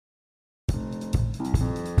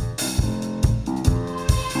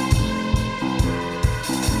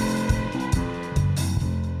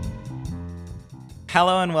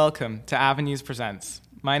Hello and welcome to Avenues Presents.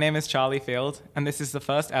 My name is Charlie Field, and this is the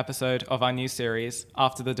first episode of our new series,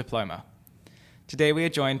 After the Diploma. Today we are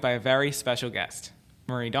joined by a very special guest,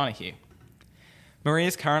 Marie Donoghue. Marie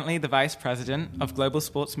is currently the Vice President of Global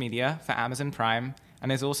Sports Media for Amazon Prime and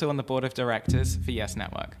is also on the Board of Directors for Yes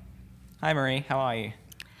Network. Hi Marie, how are you?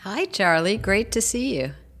 Hi Charlie, great to see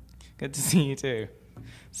you. Good to see you too.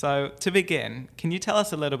 So to begin, can you tell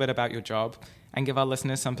us a little bit about your job and give our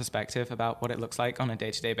listeners some perspective about what it looks like on a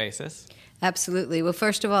day-to-day basis? Absolutely. Well,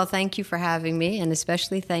 first of all, thank you for having me, and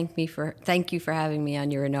especially thank you for having me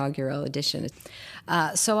on your inaugural edition.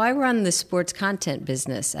 So I run the sports content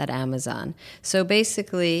business at Amazon. So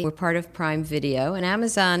basically, we're part of Prime Video, and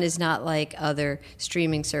Amazon is not like other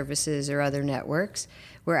streaming services or other networks.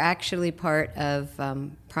 We're actually part of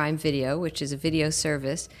Prime Video, which is a video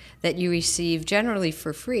service that you receive generally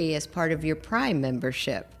for free as part of your Prime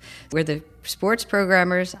membership. We're the sports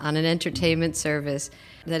programmers on an entertainment service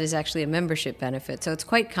that is actually a membership benefit. So it's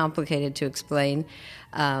quite complicated to explain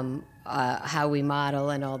how we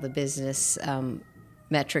model and all the business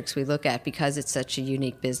metrics we look at because it's such a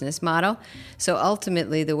unique business model. So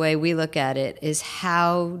ultimately, the way we look at it is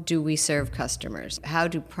how do we serve customers? How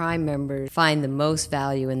do Prime members find the most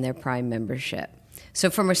value in their Prime membership? So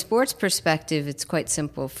from a sports perspective, it's quite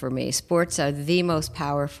simple for me. Sports are the most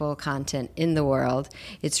powerful content in the world.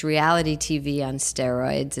 It's reality TV on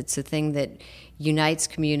steroids. It's a thing that unites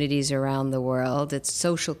communities around the world. It's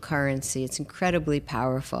social currency. It's incredibly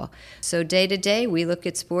powerful. So day to day, we look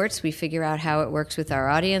at sports. We figure out how it works with our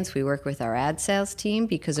audience. We work with our ad sales team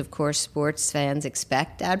because, of course, sports fans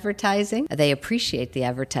expect advertising. They appreciate the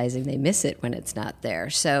advertising. They miss it when it's not there.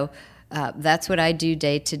 So that's what I do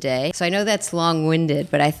day to day. So I know that's long-winded,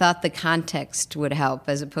 but I thought the context would help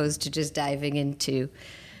as opposed to just diving into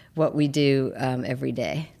what we do every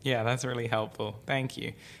day. Yeah, that's really helpful. Thank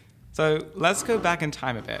you. So let's go back in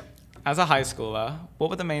time a bit. As a high schooler, what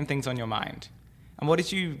were the main things on your mind? And what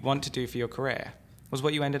did you want to do for your career? Was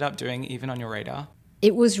what you ended up doing even on your radar?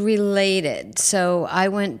 It was related. So I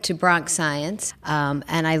went to Bronx Science,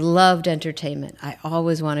 and I loved entertainment. I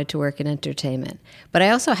always wanted to work in entertainment. But I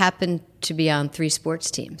also happened to be on 3 sports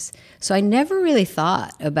teams. So I never really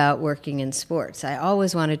thought about working in sports. I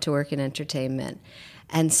always wanted to work in entertainment.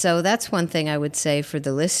 And so that's one thing I would say for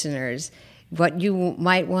the listeners. What you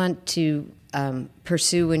might want to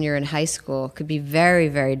pursue when you're in high school could be very,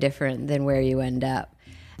 very different than where you end up.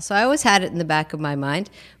 So I always had it in the back of my mind,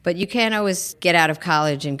 but you can't always get out of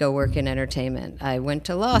college and go work in entertainment. I went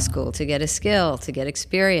to law school to get a skill, to get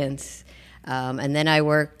experience, and then I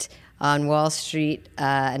worked on Wall Street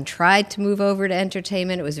and tried to move over to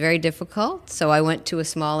entertainment. It was very difficult, so I went to a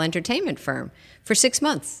small entertainment firm for 6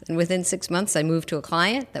 months, and within 6 months I moved to a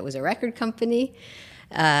client that was a record company.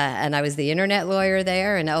 And I was the internet lawyer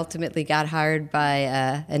there and ultimately got hired by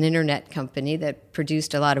an internet company that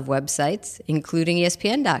produced a lot of websites, including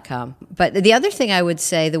ESPN.com. But the other thing I would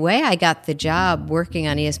say, the way I got the job working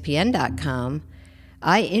on ESPN.com,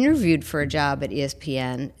 I interviewed for a job at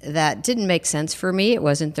ESPN that didn't make sense for me. It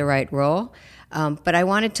wasn't the right role. But I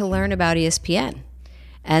wanted to learn about ESPN.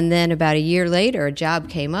 And then about a year later, a job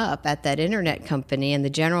came up at that internet company, and the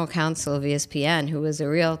general counsel of ESPN, who was a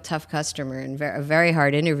real tough customer and a very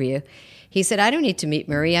hard interview, he said, I don't need to meet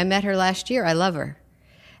Marie. I met her last year. I love her.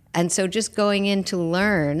 And so just going in to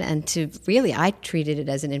learn and to really, I treated it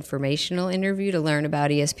as an informational interview to learn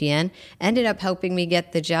about ESPN, ended up helping me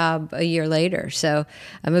get the job a year later. So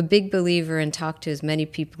I'm a big believer in talk to as many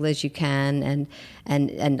people as you can,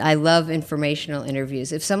 and I love informational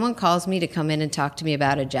interviews. If someone calls me to come in and talk to me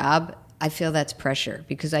about a job, I feel that's pressure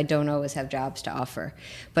because I don't always have jobs to offer.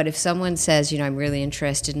 But if someone says, I'm really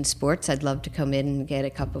interested in sports, I'd love to come in and get a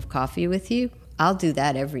cup of coffee with you, I'll do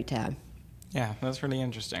that every time. Yeah, that's really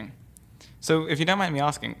interesting. So if you don't mind me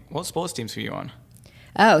asking, what sports teams were you on?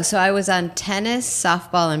 Oh, so I was on tennis,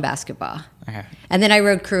 softball, and basketball. Okay. And then I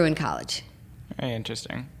rode crew in college. Very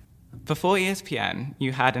interesting. Before ESPN,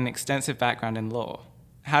 you had an extensive background in law.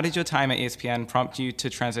 How did your time at ESPN prompt you to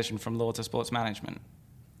transition from law to sports management?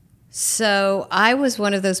 So I was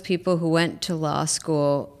one of those people who went to law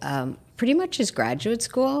school pretty much as graduate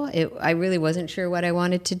school. I really wasn't sure what I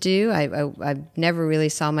wanted to do. I never really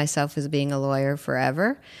saw myself as being a lawyer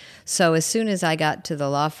forever. So as soon as I got to the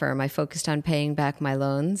law firm, I focused on paying back my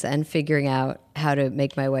loans and figuring out how to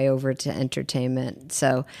make my way over to entertainment.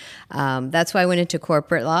 So that's why I went into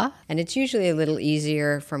corporate law. And it's usually a little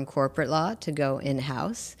easier from corporate law to go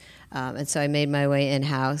in-house. And so I made my way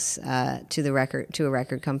in-house to a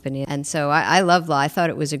record company. And so I love law. I thought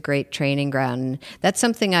it was a great training ground. And that's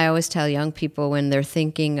something I always tell young people when they're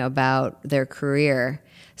thinking about their career.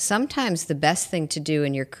 sometimes the best thing to do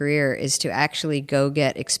in your career is to actually go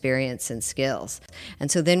get experience and skills. And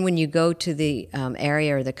so then when you go to the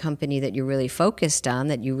area or the company that you're really focused on,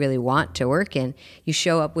 that you really want to work in, you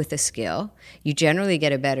show up with a skill. You generally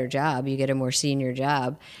get a better job. You get a more senior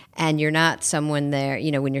job. And you're not someone there,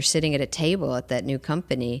 when you're sitting at a table at that new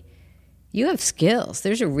company, you have skills.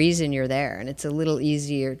 There's a reason you're there, and it's a little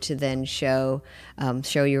easier to then show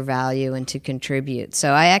your value and to contribute.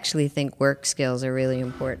 So I actually think work skills are really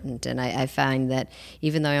important, and I find that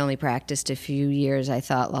even though I only practiced a few years, I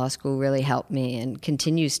thought law school really helped me and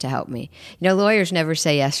continues to help me. Lawyers never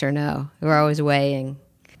say yes or no. We're always weighing.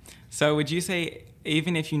 So would you say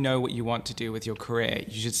even if you know what you want to do with your career,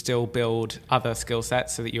 you should still build other skill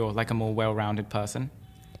sets so that you're like a more well-rounded person?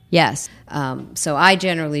 Yes. So I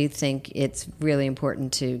generally think it's really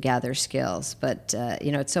important to gather skills. But,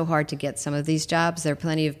 it's so hard to get some of these jobs. There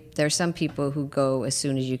are some people who go as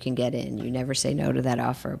soon as you can get in. You never say no to that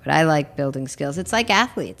offer. But I like building skills. It's like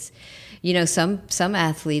athletes. Some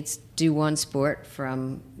athletes do one sport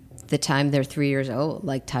from the time they're 3 years old,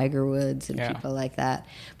 like Tiger Woods and people like that.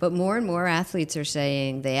 But more and more athletes are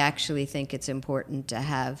saying they actually think it's important to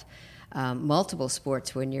have multiple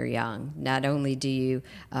sports when you're young. Not only do you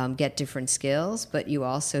get different skills, but you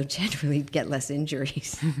also generally get less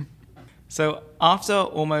injuries. So after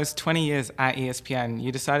almost 20 years at ESPN,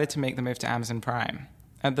 you decided to make the move to Amazon Prime.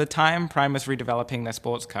 At the time, Prime was redeveloping their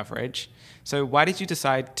sports coverage. So why did you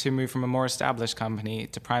decide to move from a more established company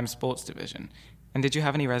to Prime's sports division? And did you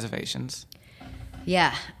have any reservations?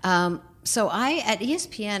 Yeah. So at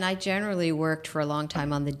ESPN, I generally worked for a long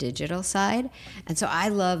time on the digital side. And so I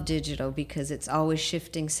love digital because it's always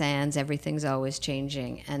shifting sands. Everything's always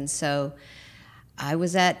changing. And so I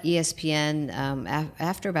was at ESPN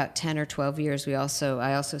after about 10 or 12 years. I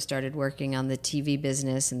also started working on the TV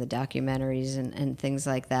business and the documentaries and things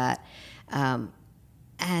like that.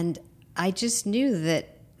 And I just knew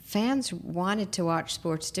that fans wanted to watch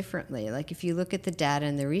sports differently. Like if you look at the data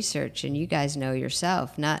and the research, and you guys know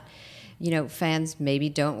yourself, fans maybe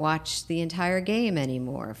don't watch the entire game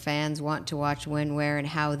anymore. Fans want to watch when, where, and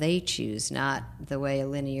how they choose, not the way a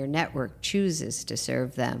linear network chooses to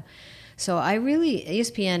serve them. So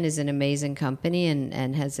ESPN is an amazing company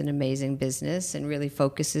and has an amazing business and really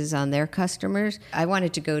focuses on their customers. I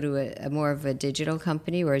wanted to go to a more of a digital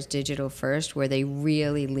company, where it's digital first, where they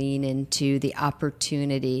really lean into the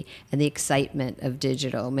opportunity and the excitement of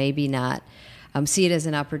digital. Maybe not see it as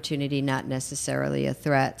an opportunity, not necessarily a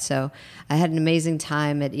threat. So I had an amazing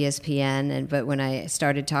time at ESPN, but when I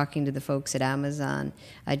started talking to the folks at Amazon,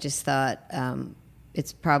 I just thought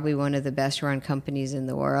it's probably one of the best-run companies in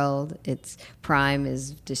the world. Prime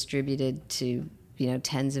is distributed to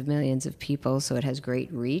tens of millions of people, so it has great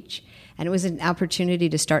reach. And it was an opportunity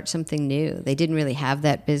to start something new. They didn't really have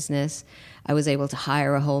that business. I was able to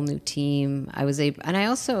hire a whole new team. I'm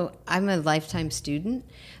a lifetime student,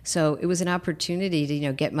 so it was an opportunity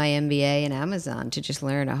to get my MBA in Amazon, to just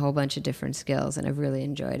learn a whole bunch of different skills, and I've really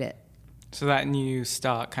enjoyed it. So that new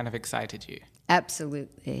start kind of excited you?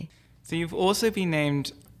 Absolutely. So you've also been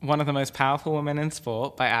named one of the most powerful women in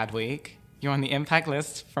sport by Adweek. You're on the Impact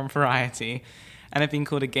list from Variety, and have been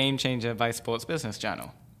called a game changer by Sports Business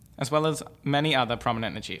Journal, as well as many other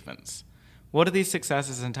prominent achievements. What do these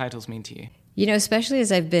successes and titles mean to you? Especially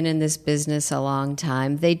as I've been in this business a long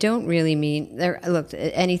time, they don't really mean,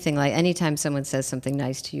 anytime someone says something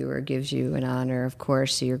nice to you or gives you an honor, of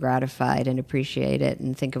course, you're gratified and appreciate it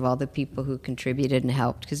and think of all the people who contributed and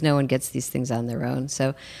helped, because no one gets these things on their own.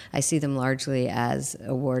 So I see them largely as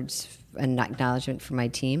awards and acknowledgement for my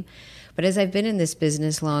team. But as I've been in this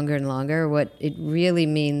business longer and longer, what it really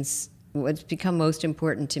means, what's become most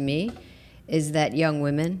important to me, is that young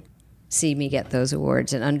women see me get those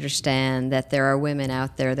awards and understand that there are women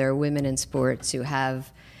out there, there are women in sports who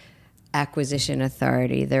have acquisition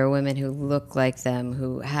authority. There are women who look like them,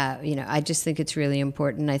 who have, I just think it's really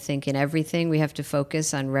important. I think in everything we have to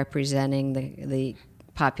focus on representing the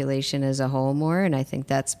population as a whole more, and I think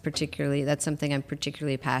that's something I'm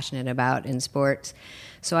particularly passionate about in sports.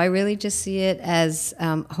 So I really just see it as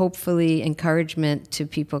hopefully encouragement to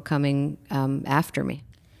people coming after me.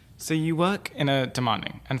 So you work in a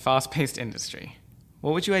demanding and fast-paced industry.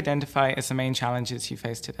 What would you identify as the main challenges you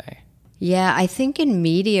face today? Yeah, I think in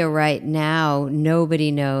media right now,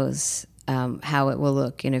 nobody knows how it will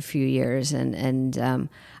look in a few years. And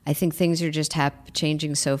I think things are just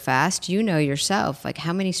changing so fast. You know yourself, like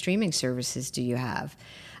how many streaming services do you have?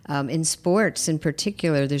 In sports in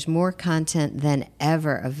particular, there's more content than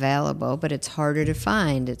ever available, but it's harder to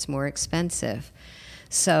find. It's more expensive.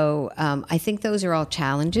 So I think those are all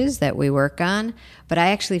challenges that we work on, but I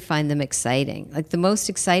actually find them exciting. Like the most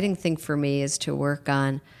exciting thing for me is to work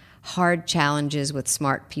on hard challenges with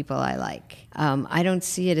smart people I like. I don't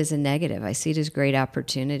see it as a negative. I see it as great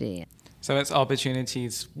opportunity. So it's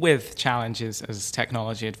opportunities with challenges as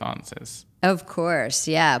technology advances. Of course,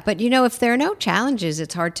 yeah. But, if there are no challenges,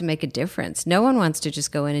 it's hard to make a difference. No one wants to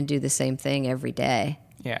just go in and do the same thing every day.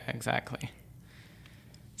 Yeah, exactly.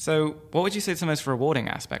 So what would you say is the most rewarding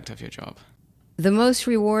aspect of your job? The most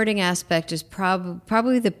rewarding aspect is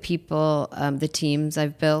probably the people, the teams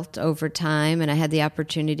I've built over time. And I had the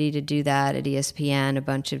opportunity to do that at ESPN, a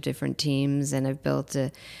bunch of different teams. And I've built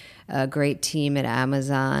a great team at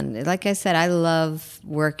Amazon. Like I said, I love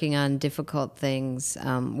working on difficult things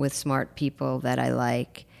with smart people that I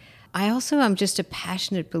like. I'm just a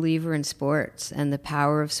passionate believer in sports and the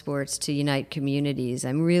power of sports to unite communities.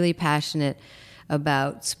 I'm really passionate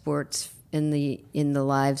about sports in the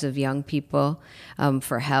lives of young people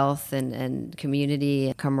for health and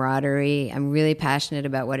community camaraderie. I'm really passionate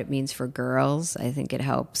about what it means for girls. I think it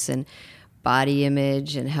helps in body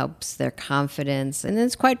image and helps their confidence. And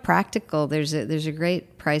it's quite practical. There's a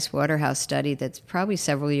great Price Waterhouse study that's probably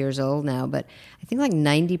several years old now, but I think like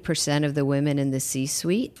 90% of the women in the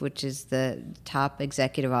C-suite, which is the top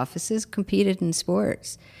executive offices, competed in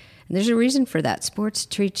sports. And there's a reason for that. Sports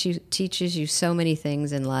teaches you so many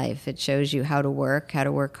things in life. It shows you how to work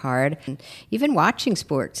hard. And even watching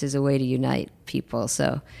sports is a way to unite people.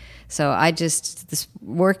 So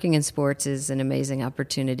working in sports is an amazing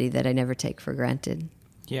opportunity that I never take for granted.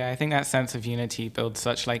 Yeah, I think that sense of unity builds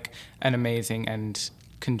such like an amazing and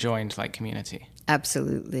conjoined like community.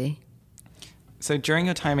 Absolutely. So during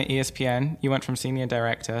your time at ESPN, you went from senior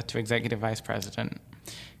director to executive vice president.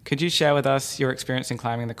 Could you share with us your experience in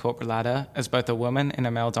climbing the corporate ladder as both a woman in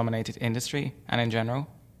a male-dominated industry and in general?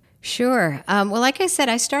 Sure. Well, like I said,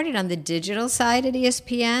 I started on the digital side at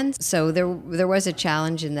ESPN, so there was a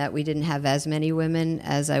challenge in that we didn't have as many women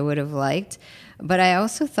as I would have liked. But I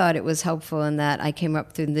also thought it was helpful in that I came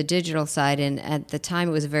up through the digital side, and at the time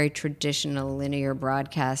it was a very traditional linear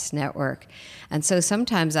broadcast network. And so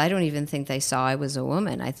sometimes I don't even think they saw I was a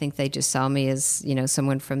woman. I think they just saw me as,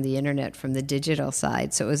 someone from the internet, from the digital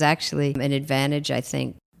side. So it was actually an advantage, I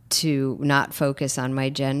think, to not focus on my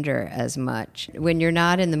gender as much. When you're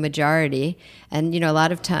not in the majority, and a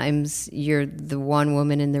lot of times you're the one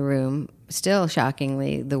woman in the room, still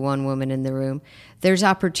shockingly the one woman in the room, there's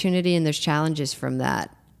opportunity and there's challenges from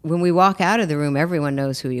that. When we walk out of the room, everyone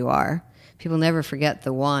knows who you are. People never forget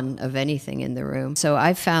the one of anything in the room. So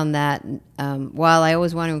I found that while I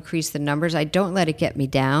always want to increase the numbers, I don't let it get me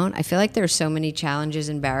down. I feel like there are so many challenges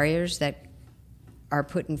and barriers that are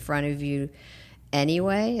put in front of you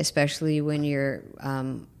anyway, especially when you're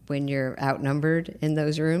outnumbered in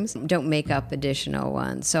those rooms. Don't make up additional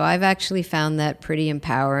ones. So I've actually found that pretty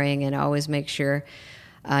empowering, and always make sure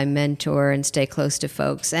I mentor and stay close to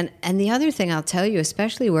folks. And the other thing I'll tell you,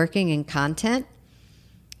 especially working in content,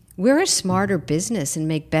 we're a smarter business and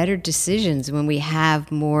make better decisions when we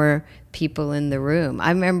have more people in the room. I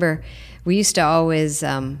remember we used to always,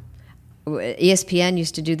 ESPN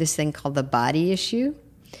used to do this thing called the body issue,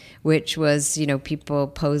 which was, people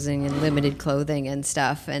posing in limited clothing and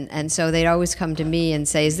stuff. And so they'd always come to me and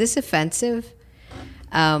say, is this offensive?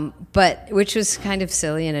 But which was kind of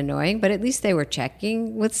silly and annoying, but at least they were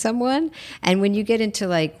checking with someone. And when you get into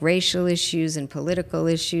like racial issues and political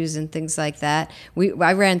issues and things like that,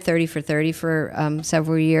 I ran 30 for 30 for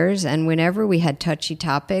several years. And whenever we had touchy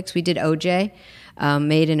topics, we did OJ,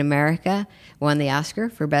 Made in America, won the Oscar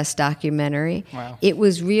for Best Documentary. Wow. It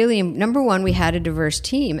was really, number one, we had a diverse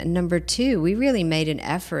team. And number two, we really made an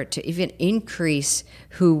effort to even increase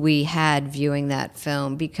who we had viewing that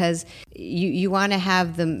film, because you want to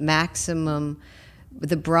have the maximum,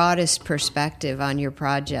 the broadest perspective on your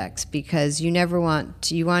projects, because you never want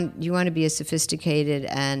to, you want to be as sophisticated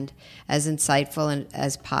and as insightful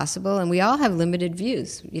as possible. And we all have limited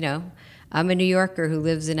views. I'm a New Yorker who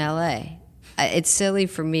lives in LA. It's silly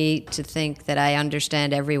for me to think that I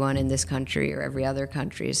understand everyone in this country or every other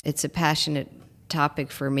country. It's a passionate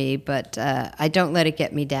topic for me, but I don't let it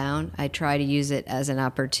get me down. I try to use it as an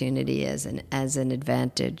opportunity, as an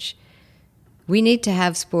advantage. We need to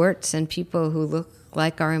have sports and people who look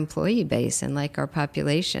like our employee base and like our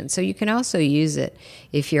population. So you can also use it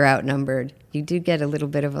if you're outnumbered. You do get a little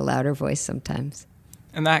bit of a louder voice sometimes.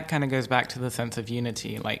 And that kind of goes back to the sense of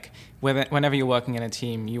unity. Like, whenever you're working in a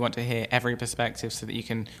team, you want to hear every perspective so that you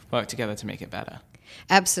can work together to make it better.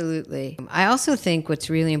 Absolutely. I also think what's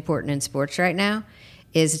really important in sports right now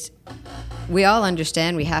is we all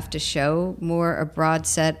understand we have to show more a broad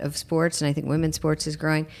set of sports, and I think women's sports is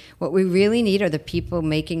growing. What we really need are the people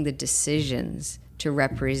making the decisions to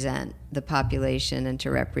represent the population and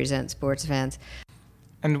to represent sports fans.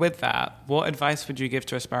 And with that, what advice would you give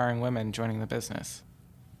to aspiring women joining the business?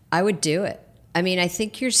 I would do it. I mean, I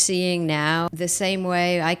think you're seeing now the same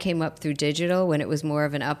way I came up through digital when it was more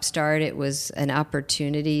of an upstart. It was an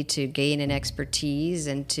opportunity to gain an expertise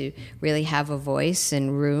and to really have a voice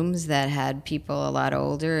in rooms that had people a lot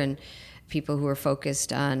older and people who were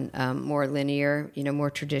focused on more linear, more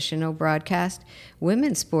traditional broadcast.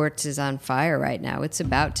 Women's sports is on fire right now. It's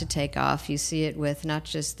about to take off. You see it with not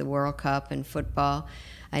just the World Cup and football.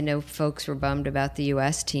 I know folks were bummed about the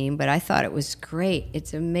U.S. team, but I thought it was great.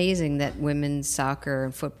 It's amazing that women's soccer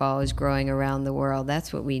and football is growing around the world.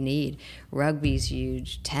 That's what we need. Rugby's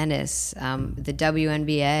huge. Tennis. The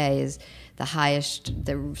WNBA is the highest,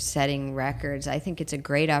 they're setting records. I think it's a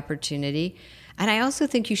great opportunity. And I also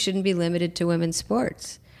think you shouldn't be limited to women's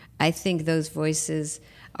sports. I think those voices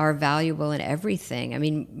are valuable in everything. I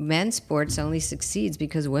mean, men's sports only succeeds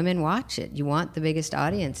because women watch it. You want the biggest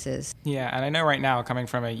audiences. Yeah, and I know right now, coming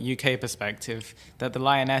from a UK perspective, that the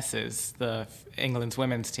Lionesses, England's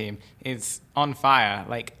women's team, is on fire.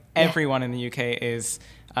 Like, everyone in the UK is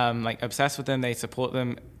obsessed with them. They support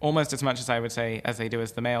them almost as much as I would say as they do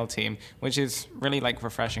as the male team, which is really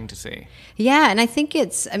refreshing to see. Yeah, and I think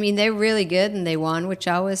they're really good and they won, which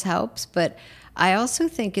always helps. But I also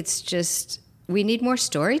think it's just, we need more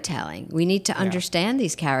storytelling. We need to understand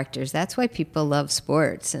these characters. That's why people love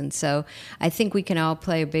sports. And so I think we can all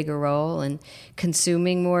play a bigger role in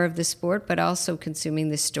consuming more of the sport, but also consuming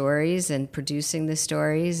the stories and producing the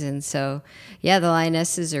stories. And so, the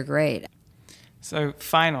Lionesses are great. So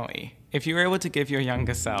finally, if you were able to give your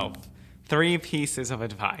younger self 3 pieces of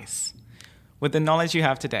advice, with the knowledge you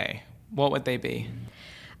have today, what would they be?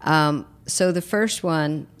 So the first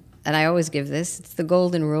one, and I always give this, it's the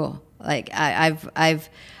golden rule. Like I've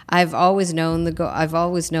always known the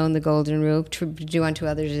golden rule: to do unto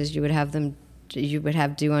others as you would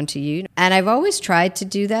have do unto you. And I've always tried to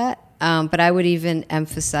do that, but I would even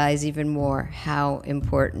emphasize even more how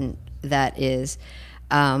important that is.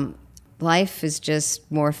 Life is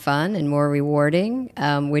just more fun and more rewarding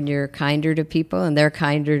when you're kinder to people and they're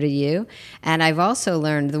kinder to you. And I've also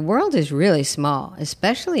learned the world is really small,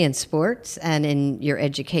 especially in sports and in your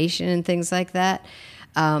education and things like that.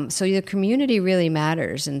 So the community really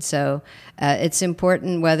matters. And so it's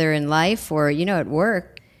important whether in life or, at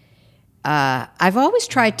work. I've always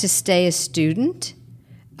tried to stay a student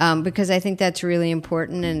because I think that's really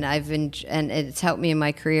important, and and it's helped me in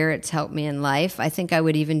my career. It's helped me in life. I think I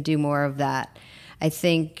would even do more of that. I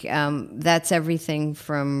think that's everything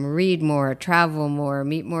from read more, travel more,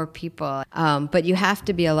 meet more people. But you have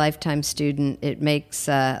to be a lifetime student. It makes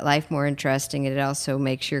life more interesting, and it also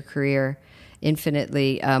makes your career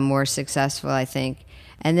infinitely more successful, I think.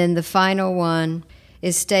 And then the final one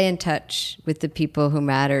is stay in touch with the people who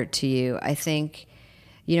matter to you. I think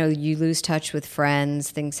you lose touch with friends,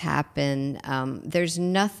 things happen. There's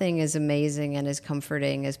nothing as amazing and as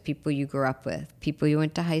comforting as people you grew up with, people you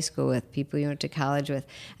went to high school with, people you went to college with.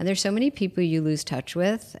 And there's so many people you lose touch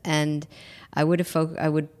with, and I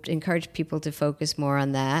would encourage people to focus more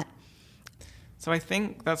on that. So I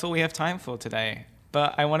think that's all we have time for today.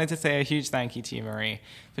 But I wanted to say a huge thank you to you, Marie,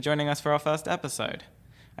 for joining us for our first episode.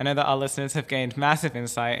 I know that our listeners have gained massive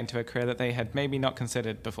insight into a career that they had maybe not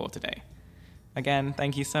considered before today. Again,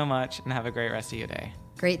 thank you so much, and have a great rest of your day.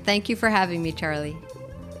 Great. Thank you for having me, Charlie.